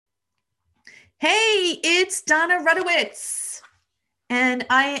Hey, it's Donna Rudowitz, and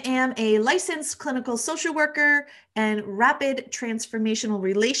I am a licensed clinical social worker and rapid transformational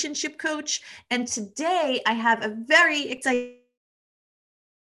relationship coach. And today I have a very exciting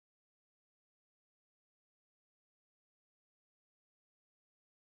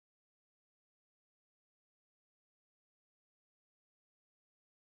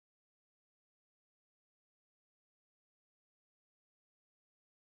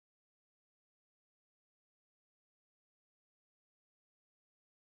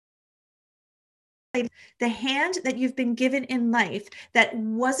the hand that you've been given in life that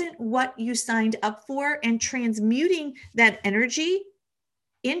wasn't what you signed up for, and transmuting that energy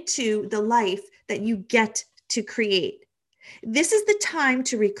into the life that you get to create. This is the time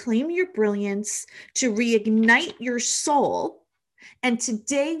to reclaim your brilliance, to reignite your soul. And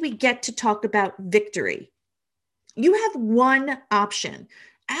today we get to talk about victory. You have one option.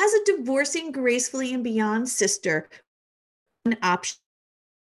 As a divorcing gracefully and beyond sister, one option.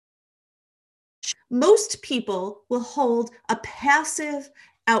 Most people will hold a passive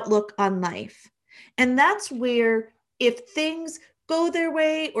outlook on life. And that's where, if things go their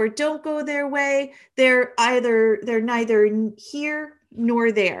way or don't go their way, they're neither here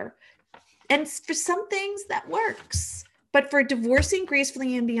nor there. And for some things that works. But for divorcing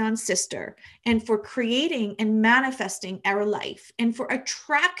gracefully and beyond sister, and for creating and manifesting our life, and for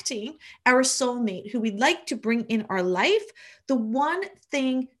attracting our soulmate who we'd like to bring in our life, the one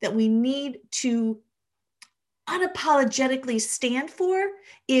thing that we need to unapologetically stand for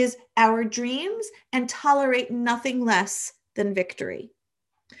is our dreams and tolerate nothing less than victory.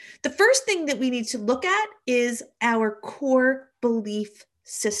 The first thing that we need to look at is our core belief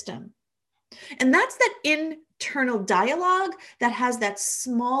system. And that's that internal dialogue that has that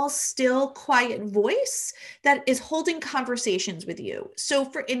small, still, quiet voice that is holding conversations with you. So,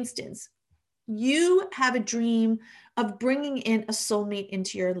 for instance, you have a dream of bringing in a soulmate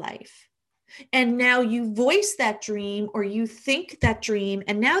into your life. And now you voice that dream, or you think that dream,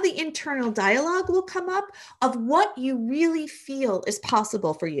 and now the internal dialogue will come up of what you really feel is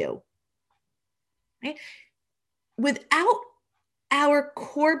possible for you. Right? Without our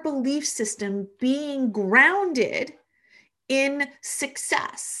core belief system being grounded in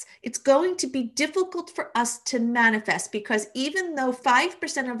success, it's going to be difficult for us to manifest, because even though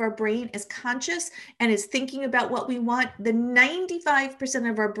 5% of our brain is conscious and is thinking about what we want, the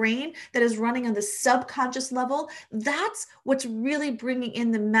 95% of our brain that is running on the subconscious level, that's what's really bringing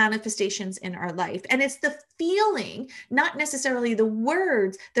in the manifestations in our life. And it's the feeling, not necessarily the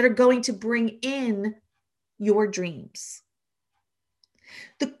words, that are going to bring in your dreams.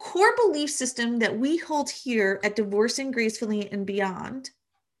 The core belief system that we hold here at Divorcing Gracefully and Beyond,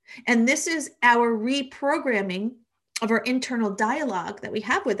 and this is our reprogramming of our internal dialogue that we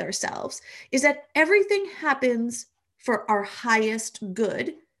have with ourselves, is that everything happens for our highest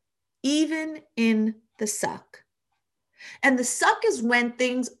good, even in the suck. And the suck is when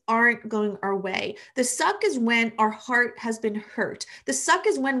things aren't going our way. The suck is when our heart has been hurt. The suck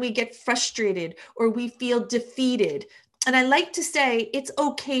is when we get frustrated or we feel defeated. And I like to say it's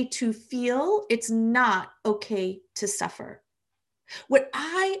okay to feel, it's not okay to suffer. What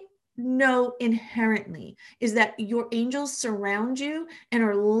I know inherently is that your angels surround you and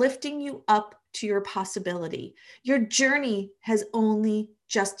are lifting you up to your possibility. Your journey has only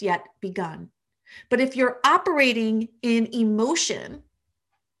just yet begun. But if you're operating in emotion,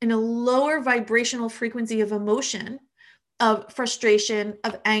 in a lower vibrational frequency of emotion, of frustration,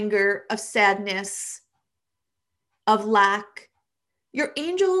 of anger, of sadness, of lack, your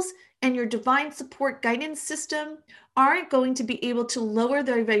angels and your divine support guidance system aren't going to be able to lower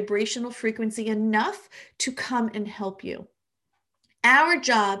their vibrational frequency enough to come and help you. Our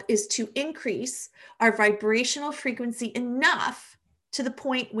job is to increase our vibrational frequency enough to the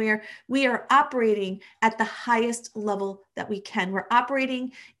point where we are operating at the highest level that we can. We're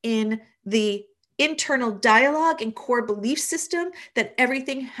operating in the internal dialogue and core belief system that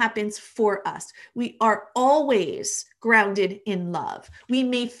everything happens for us. We are always grounded in love. We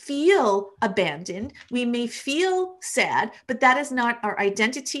may feel abandoned, we may feel sad, but that is not our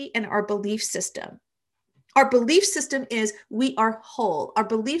identity and our belief system. Our belief system is we are whole. Our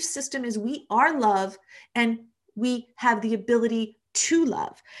belief system is we are love, and we have the ability to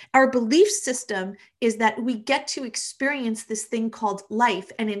love. Our belief system is that we get to experience this thing called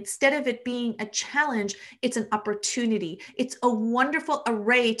life. And instead of it being a challenge, it's an opportunity. It's a wonderful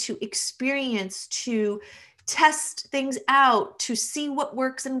array to experience, to test things out, to see what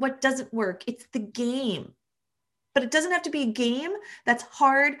works and what doesn't work. It's the game. But it doesn't have to be a game that's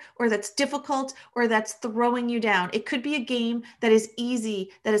hard or that's difficult or that's throwing you down. It could be a game that is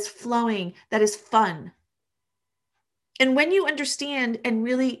easy, that is flowing, that is fun. And when you understand and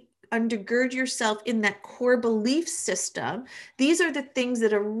really undergird yourself in that core belief system, these are the things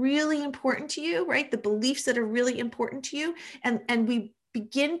that are really important to you, right? The beliefs that are really important to you. And we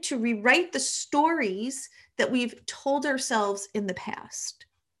begin to rewrite the stories that we've told ourselves in the past.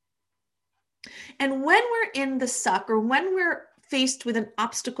 And when we're in the suck, or when we're faced with an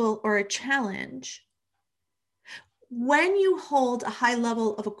obstacle or a challenge, when you hold a high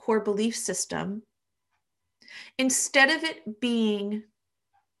level of a core belief system, instead of it being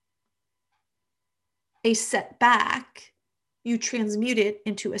a setback, you transmute it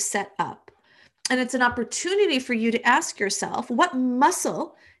into a set up. And it's an opportunity for you to ask yourself, what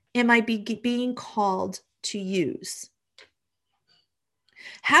muscle am I being called to use?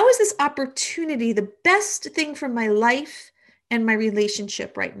 How is this opportunity the best thing for my life and my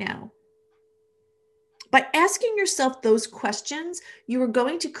relationship right now? By asking yourself those questions, you are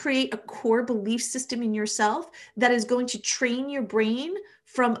going to create a core belief system in yourself that is going to train your brain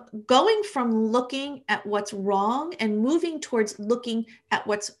from going from looking at what's wrong and moving towards looking at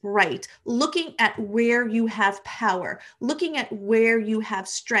what's right, looking at where you have power, looking at where you have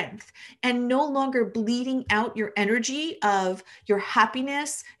strength, and no longer bleeding out your energy of your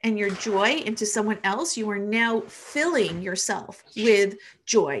happiness and your joy into someone else. You are now filling yourself with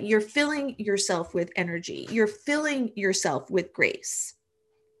joy. You're filling yourself with energy. You're filling yourself with grace.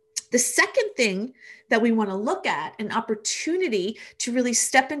 The second thing that we want to look at, an opportunity to really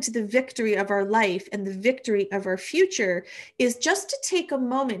step into the victory of our life and the victory of our future, is just to take a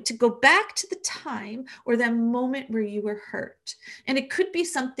moment to go back to the time or that moment where you were hurt. And it could be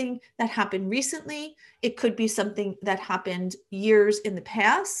something that happened recently. It could be something that happened years in the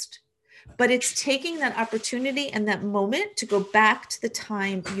past. But it's taking that opportunity and that moment to go back to the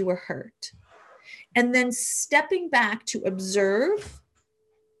time you were hurt. And then stepping back to observe,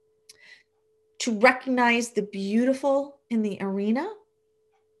 to recognize the beautiful in the arena,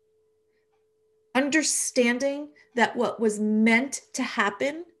 understanding that what was meant to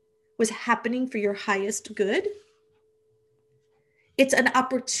happen was happening for your highest good. It's an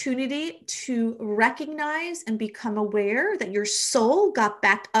opportunity to recognize and become aware that your soul got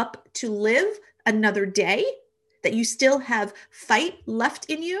back up to live another day, that you still have fight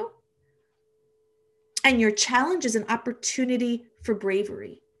left in you. And your challenge is an opportunity for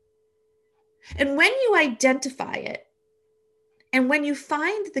bravery. And when you identify it, and when you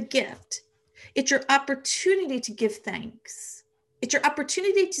find the gift, it's your opportunity to give thanks. It's your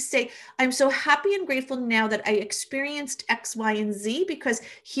opportunity to say, I'm so happy and grateful now that I experienced X, Y, and Z, because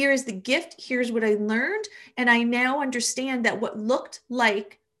here is the gift, here's what I learned, and I now understand that what looked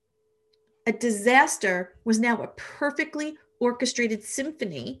like a disaster was now a perfectly orchestrated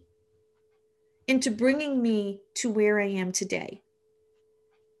symphony into bringing me to where I am today.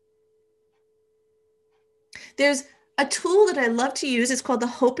 There's a tool that I love to use. It's called the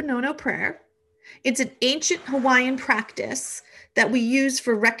Ho'oponopono prayer. It's an ancient Hawaiian practice that we use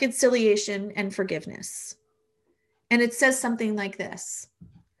for reconciliation and forgiveness. And it says something like this: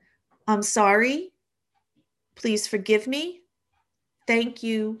 I'm sorry, please forgive me, thank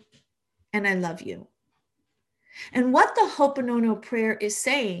you, and I love you. And what the Ho'oponopono prayer is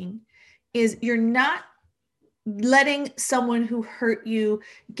saying is you're not letting someone who hurt you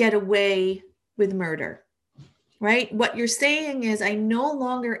get away with murder. Right? What you're saying is, I no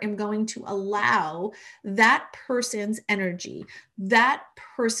longer am going to allow that person's energy, that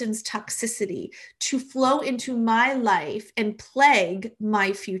person's toxicity to flow into my life and plague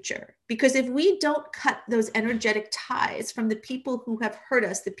my future. Because if we don't cut those energetic ties from the people who have hurt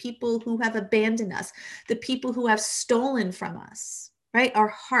us, the people who have abandoned us, the people who have stolen from us, right? Our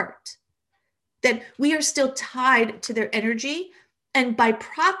heart, then we are still tied to their energy. And by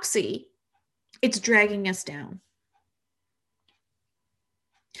proxy, it's dragging us down.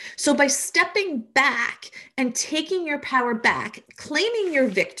 So by stepping back and taking your power back, claiming your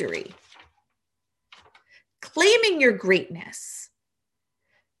victory, claiming your greatness,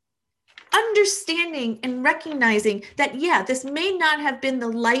 understanding and recognizing that, yeah, this may not have been the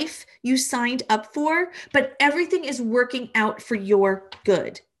life you signed up for, but everything is working out for your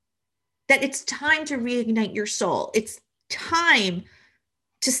good. That it's time to reignite your soul. It's time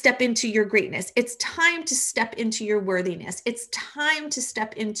to step into your greatness. It's time to step into your worthiness. It's time to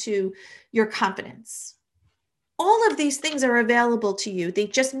step into your confidence. All of these things are available to you. They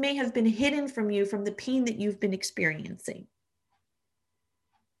just may have been hidden from you from the pain that you've been experiencing.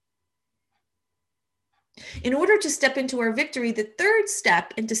 In order to step into our victory, the third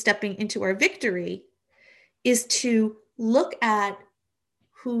step into stepping into our victory is to look at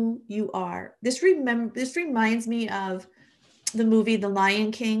who you are. This reminds me of the movie The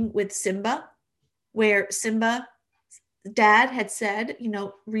Lion King with Simba, where Simba dad had said,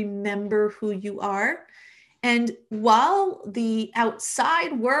 remember who you are. And while the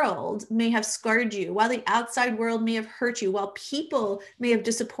outside world may have scarred you, while the outside world may have hurt you, while people may have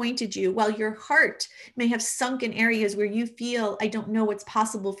disappointed you, while your heart may have sunk in areas where you feel, I don't know what's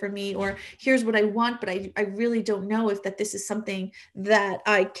possible for me, or here's what I want, but I really don't know if that this is something that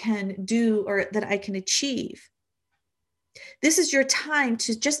I can do or that I can achieve. This is your time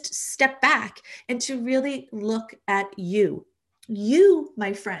to just step back and to really look at you. You,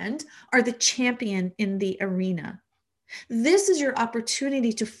 my friend, are the champion in the arena. This is your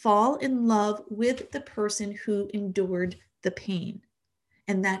opportunity to fall in love with the person who endured the pain,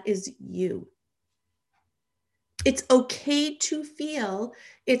 and that is you. It's okay to feel,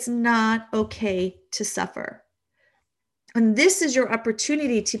 it's not okay to suffer. And this is your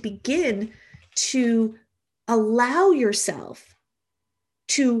opportunity to begin to allow yourself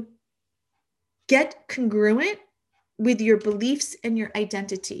to get congruent with your beliefs and your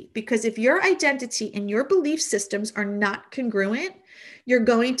identity. Because if your identity and your belief systems are not congruent, you're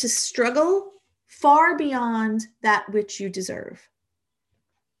going to struggle far beyond that which you deserve.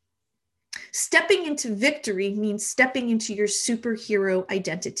 Stepping into victory means stepping into your superhero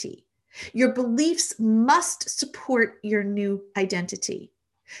identity. Your beliefs must support your new identity.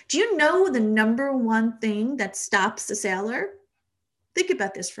 Do you know the number one thing that stops a sailor? Think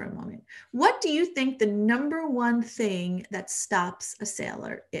about this for a moment. What do you think the number one thing that stops a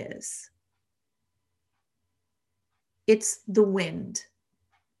sailor is? It's the wind,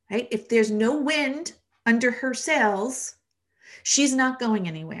 right? If there's no wind under her sails, she's not going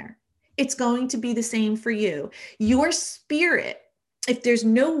anywhere. It's going to be the same for you. Your spirit, if there's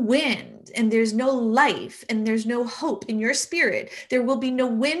no wind and there's no life and there's no hope in your spirit, there will be no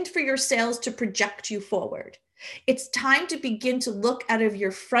wind for your sails to project you forward. It's time to begin to look out of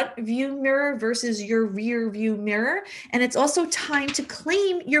your front view mirror versus your rear view mirror. And it's also time to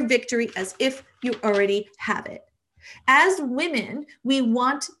claim your victory as if you already have it. As women, we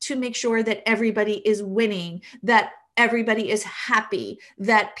want to make sure that everybody is winning, that everybody is happy,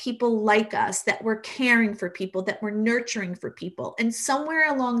 that people like us, that we're caring for people, that we're nurturing for people. And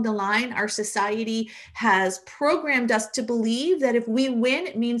somewhere along the line, our society has programmed us to believe that if we win,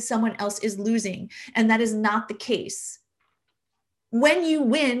 it means someone else is losing. And that is not the case. When you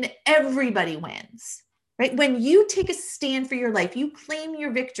win, everybody wins, right? When you take a stand for your life, you claim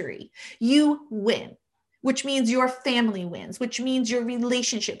your victory, you win. Which means your family wins, which means your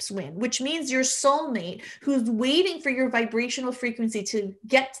relationships win, which means your soulmate who's waiting for your vibrational frequency to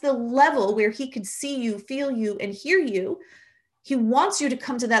get to the level where he could see you, feel you, and hear you. He wants you to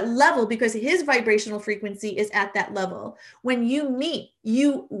come to that level because his vibrational frequency is at that level. When you meet,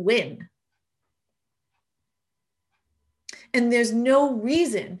 you win. And there's no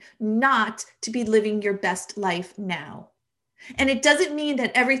reason not to be living your best life now. And it doesn't mean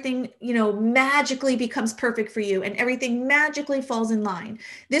that everything, magically becomes perfect for you and everything magically falls in line.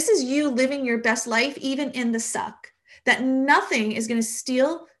 This is you living your best life, even in the suck. That nothing is going to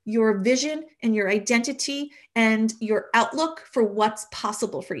steal your vision and your identity and your outlook for what's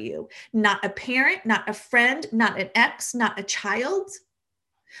possible for you. Not a parent, not a friend, not an ex, not a child.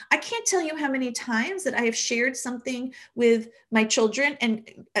 I can't tell you how many times that I have shared something with my children, and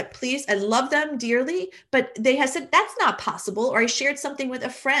please, I love them dearly, but they have said, that's not possible. Or I shared something with a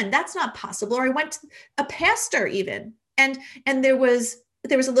friend, that's not possible. Or I went to a pastor even, and there was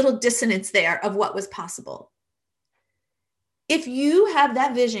a little dissonance there of what was possible. If you have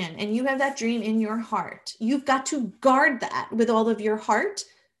that vision and you have that dream in your heart, you've got to guard that with all of your heart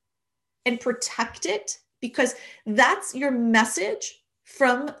and protect it, because that's your message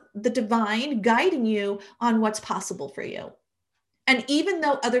from the divine guiding you on what's possible for you. And even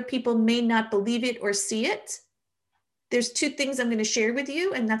though other people may not believe it or see it, there's two things I'm going to share with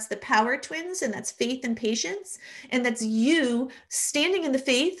you, and that's the power twins, and that's faith and patience. And that's you standing in the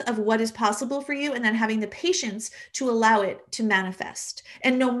faith of what is possible for you, and then having the patience to allow it to manifest.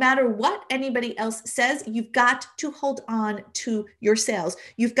 And no matter what anybody else says, you've got to hold on to your sails.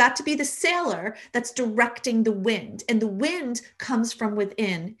 You've got to be the sailor that's directing the wind, and the wind comes from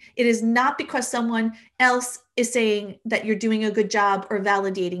within. It is not because someone else is saying that you're doing a good job or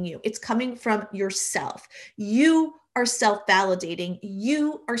validating you. It's coming from yourself. You are self-validating.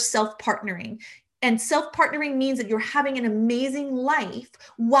 You are self-partnering. And self-partnering means that you're having an amazing life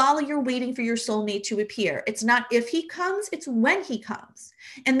while you're waiting for your soulmate to appear. It's not if he comes, it's when he comes.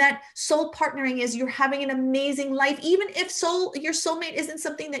 And that soul partnering is you're having an amazing life, even if your soulmate isn't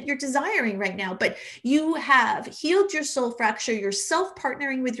something that you're desiring right now, but you have healed your soul fracture, you're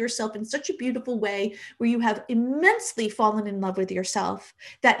self-partnering with yourself in such a beautiful way where you have immensely fallen in love with yourself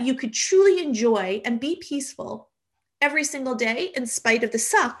that you could truly enjoy and be peaceful every single day in spite of the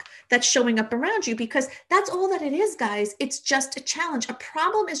suck that's showing up around you, because that's all that it is, guys. It's just a challenge. A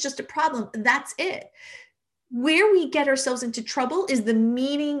problem is just a problem. That's it. Where we get ourselves into trouble is the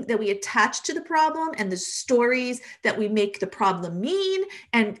meaning that we attach to the problem and the stories that we make the problem mean.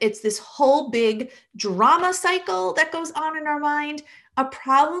 And it's this whole big drama cycle that goes on in our mind. A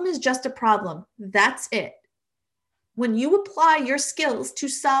problem is just a problem. That's it. When you apply your skills to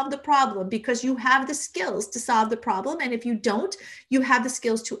solve the problem, because you have the skills to solve the problem, and if you don't, you have the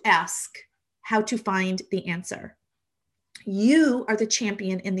skills to ask how to find the answer. You are the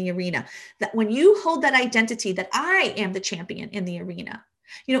champion in the arena. That when you hold that identity that I am the champion in the arena,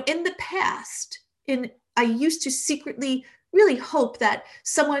 in the past, I used to secretly really hope that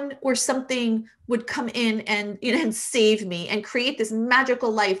someone or something would come in and save me and create this magical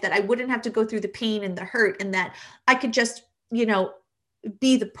life that I wouldn't have to go through the pain and the hurt, and that I could just,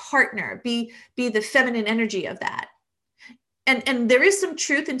 be the partner, be the feminine energy of that. And there is some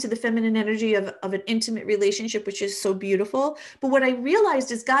truth into the feminine energy of an intimate relationship, which is so beautiful. But what I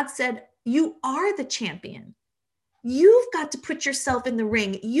realized is God said, you are the champion. You've got to put yourself in the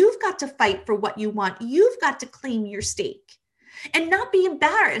ring. You've got to fight for what you want. You've got to claim your stake and not be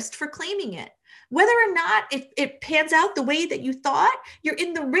embarrassed for claiming it. Whether or not it pans out the way that you thought, you're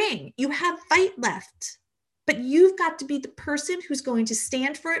in the ring. You have fight left. But you've got to be the person who's going to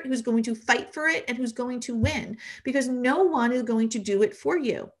stand for it, who's going to fight for it, and who's going to win, because no one is going to do it for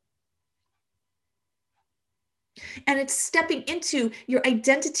you. And it's stepping into your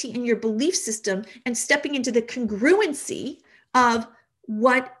identity and your belief system and stepping into the congruency of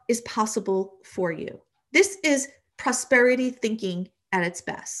what is possible for you. This is prosperity thinking at its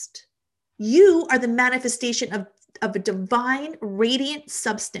best. You are the manifestation of a divine, radiant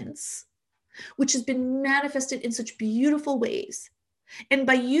substance, which has been manifested in such beautiful ways. And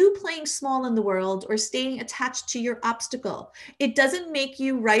by you playing small in the world or staying attached to your obstacle, it doesn't make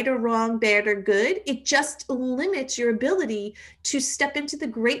you right or wrong, bad or good. It just limits your ability to step into the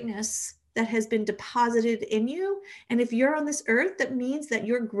greatness that has been deposited in you. And if you're on this earth, that means that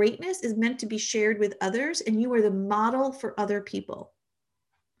your greatness is meant to be shared with others, and you are the model for other people.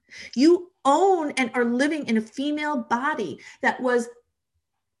 You own and are living in a female body that was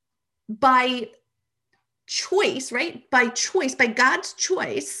by choice, right? By choice, by God's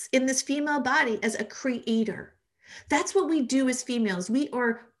choice in this female body as a creator. That's what we do as females. We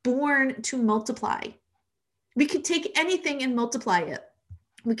are born to multiply. We could take anything and multiply it.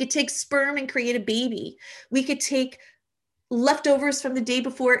 We could take sperm and create a baby. We could take leftovers from the day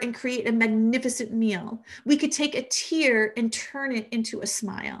before and create a magnificent meal. We could take a tear and turn it into a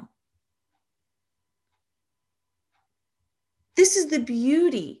smile. This is the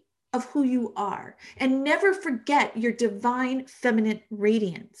beauty of who you are. And never forget your divine feminine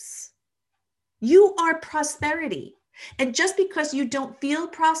radiance. You are prosperity. And just because you don't feel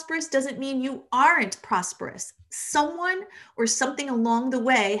prosperous doesn't mean you aren't prosperous. Someone or something along the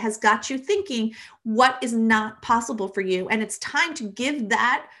way has got you thinking what is not possible for you. And it's time to give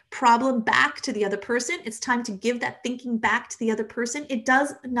that problem back to the other person. It's time to give that thinking back to the other person. It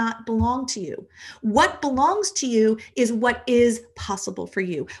does not belong to you. What belongs to you is what is possible for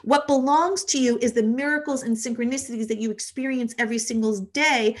you. What belongs to you is the miracles and synchronicities that you experience every single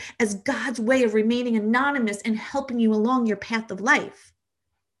day as God's way of remaining anonymous and helping you along your path of life.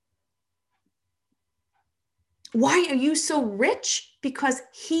 Why are you so rich? Because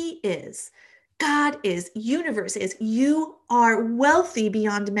He is. God is, universe is. You are wealthy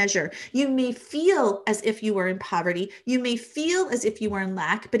beyond measure. You may feel as if you are in poverty. You may feel as if you are in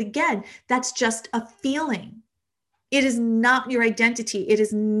lack. But again, that's just a feeling. It is not your identity. It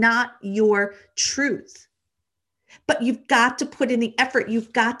is not your truth. But you've got to put in the effort.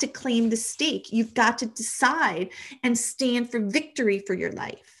 You've got to claim the stake. You've got to decide and stand for victory for your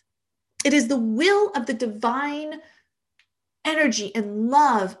life. It is the will of the divine energy and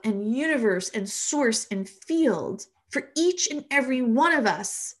love and universe and source and field for each and every one of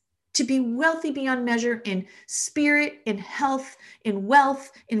us to be wealthy beyond measure in spirit, in health, in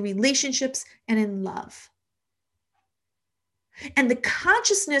wealth, in relationships, and in love. And the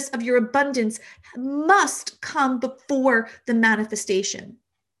consciousness of your abundance must come before the manifestation.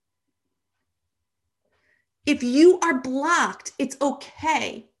 If you are blocked, it's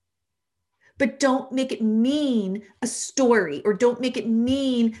okay. but don't make it mean a story, or don't make it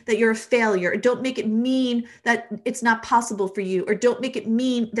mean that you're a failure, or don't make it mean that it's not possible for you, or don't make it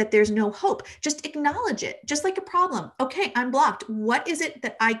mean that there's no hope. Just acknowledge it, just like a problem. Okay, I'm blocked. What is it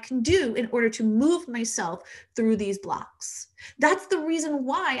that I can do in order to move myself through these blocks? That's the reason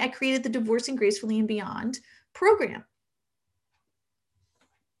why I created the Divorcing Gracefully and Beyond program,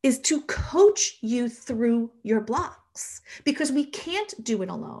 is to coach you through your blocks, because we can't do it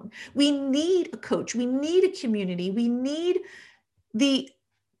alone. We need a coach. We need a community. We need the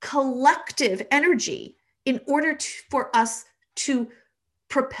collective energy in order for us to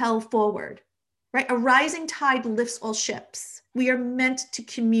propel forward, right? A rising tide lifts all ships. We are meant to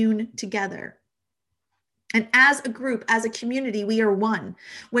commune together. And as a group, as a community, we are one.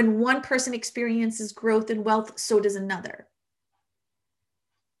 When one person experiences growth and wealth, so does another.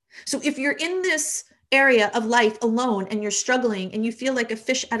 So if you're in this area of life alone and you're struggling and you feel like a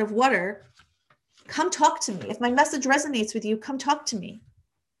fish out of water, come talk to me. If my message resonates with you, come talk to me.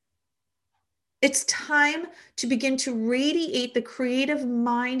 It's time to begin to radiate the creative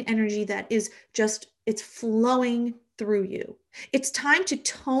mind energy that is just, it's flowing through you. It's time to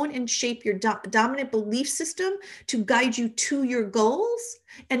tone and shape your dominant belief system to guide you to your goals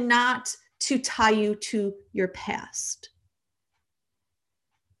and not to tie you to your past.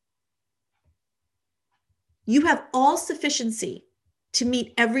 You have all sufficiency to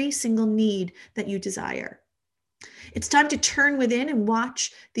meet every single need that you desire. It's time to turn within and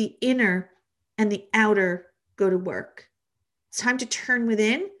watch the inner and the outer go to work. It's time to turn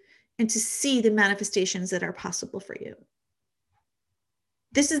within and to see the manifestations that are possible for you.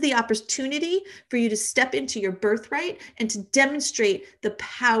 This is the opportunity for you to step into your birthright and to demonstrate the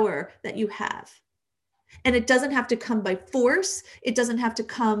power that you have. And it doesn't have to come by force. It doesn't have to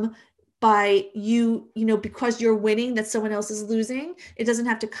come by you, because you're winning, that someone else is losing. It doesn't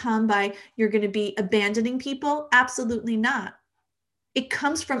have to come by you're going to be abandoning people. Absolutely not. It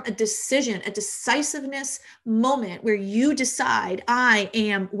comes from a decision, a decisiveness moment where you decide, I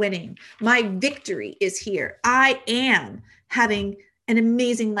am winning. My victory is here. I am having an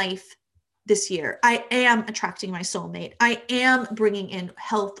amazing life this year. I am attracting my soulmate. I am bringing in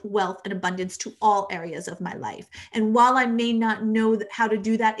health, wealth, and abundance to all areas of my life. And while I may not know how to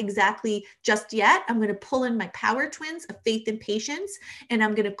do that exactly just yet, I'm going to pull in my power twins of faith and patience, and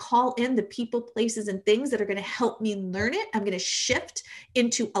I'm going to call in the people, places, and things that are going to help me learn it. I'm going to shift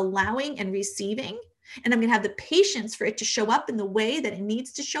into allowing and receiving. And I'm going to have the patience for it to show up in the way that it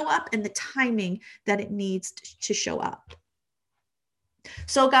needs to show up and the timing that it needs to show up.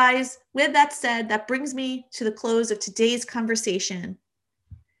 So guys, with that said, that brings me to the close of today's conversation.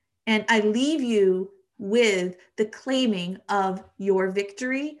 And I leave you with the claiming of your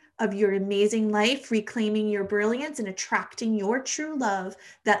victory, of your amazing life, reclaiming your brilliance, and attracting your true love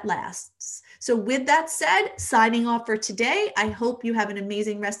that lasts. So with that said, signing off for today. I hope you have an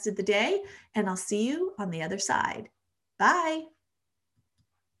amazing rest of the day, and I'll see you on the other side. Bye.